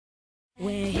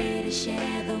to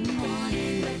share the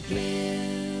morning with you.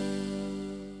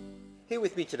 Here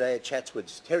with me today at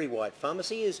Chatswood's Terry White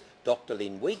Pharmacy is Dr.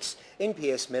 Lynn, NPS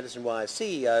MedicineWise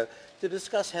CEO, to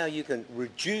discuss how you can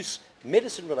reduce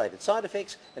medicine-related side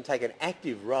effects and take an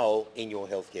active role in your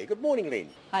healthcare. Good morning, Lynn.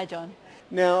 Hi, John.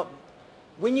 Now,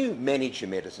 when you manage your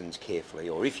medicines carefully,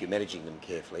 or if you're managing them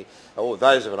carefully, or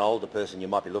those of an older person you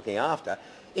might be looking after,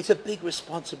 it's a big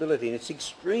responsibility, and it's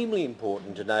extremely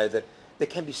important to know that there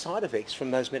can be side effects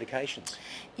from those medications.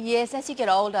 Yes, as you get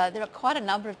older, there are quite a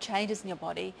number of changes in your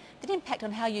body that impact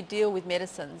on how you deal with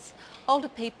medicines. Older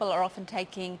people are often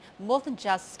taking more than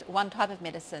just one type of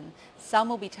medicine. Some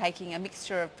will be taking a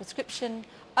mixture of prescription,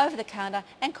 over-the-counter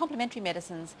and complementary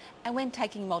medicines, and when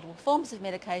taking multiple forms of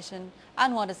medication,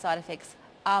 unwanted side effects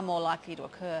are more likely to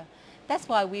occur. That's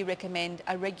why we recommend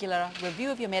a regular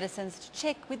review of your medicines to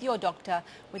check with your doctor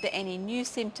whether any new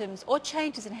symptoms or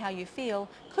changes in how you feel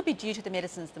could be due to the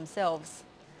medicines themselves.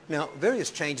 Now, various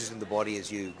changes in the body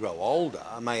as you grow older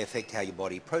may affect how your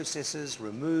body processes,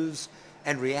 removes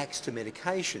and reacts to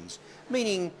medications,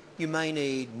 meaning you may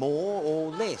need more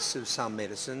or less of some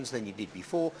medicines than you did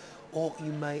before, or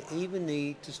you may even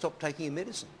need to stop taking your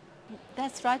medicine.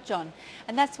 That's right, John,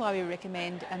 and that's why we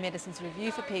recommend a medicines review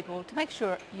for people to make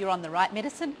sure you're on the right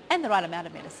medicine and the right amount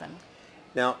of medicine.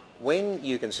 Now, when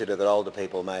you consider that older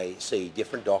people may see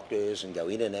different doctors and go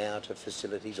in and out of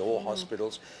facilities or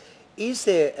hospitals, is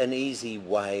there an easy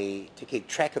way to keep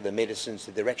track of the medicines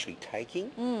that they're actually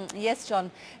taking? Yes, John.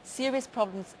 Serious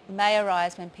problems may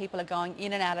arise when people are going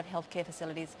in and out of healthcare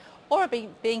facilities or are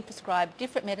being prescribed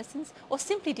different medicines or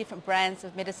simply different brands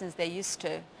of medicines they're used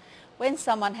to. When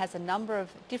someone has a number of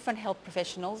different health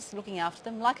professionals looking after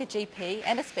them, like a GP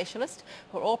and a specialist,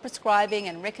 who are all prescribing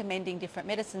and recommending different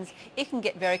medicines, it can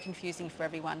get very confusing for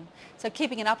everyone. So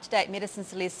keeping an up-to-date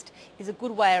medicines list is a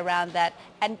good way around that.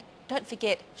 And don't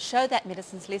forget, show that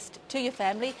medicines list to your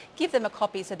family. Give them a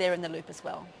copy so they're in the loop as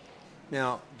well.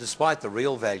 Now, despite the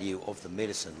real value of the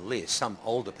medicine list, some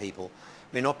older people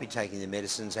may not be taking their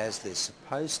medicines as they're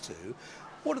supposed to.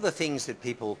 What are the things that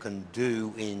people can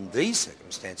do in these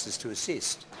circumstances to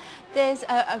assist? There's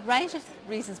a range of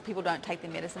reasons people don't take their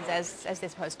medicines as they're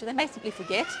supposed to. They may simply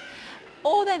forget,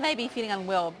 or they may be feeling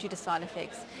unwell due to side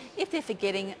effects. If they're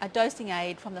forgetting, a dosing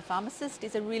aid from the pharmacist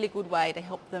is a really good way to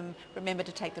help them remember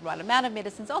to take the right amount of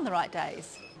medicines on the right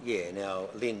days. Yeah, now,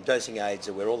 Lynn, dosing aids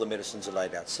are where all the medicines are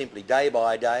laid out simply day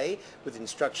by day with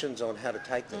instructions on how to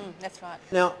take them. That's right.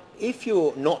 Now, if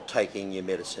you're not taking your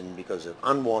medicine because of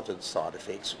unwanted side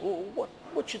effects, what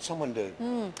should someone do?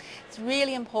 It's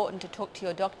really important to talk to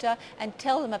your doctor and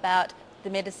tell them about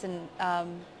the medicine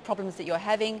problems that you're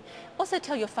having. Also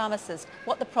tell your pharmacist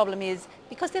what the problem is,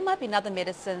 because there might be another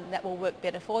medicine that will work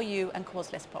better for you and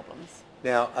cause less problems.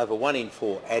 Now, over 1 in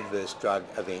 4 adverse drug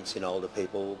events in older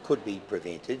people could be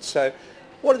prevented. So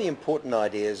what are the important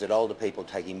ideas that older people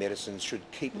taking medicines should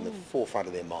keep in the forefront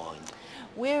of their mind?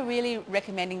 We're really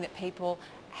recommending that people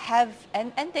have,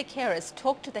 and their carers,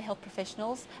 talk to the health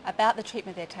professionals about the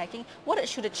treatment they're taking, what it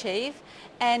should achieve,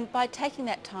 and by taking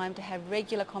that time to have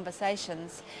regular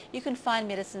conversations, you can find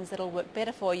medicines that will work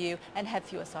better for you and have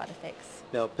fewer side effects.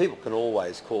 Now, people can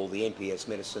always call the NPS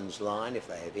Medicines line if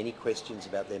they have any questions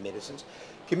about their medicines.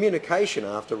 Communication,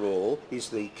 after all, is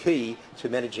the key to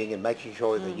managing and making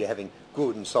sure that you're having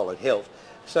good and solid health.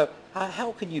 So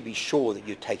how can you be sure that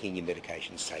you're taking your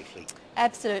medications safely?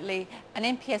 Absolutely. An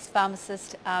NPS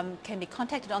pharmacist can be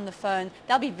contacted on the phone.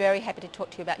 They'll be very happy to talk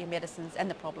to you about your medicines and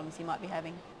the problems you might be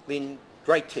having. Lynn,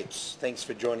 great tips. Thanks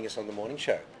for joining us on The Morning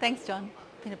Show. Thanks, John.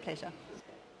 It's been a pleasure.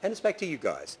 And it's back to you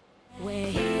guys. We're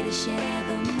here to share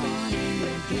the morning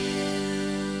with you.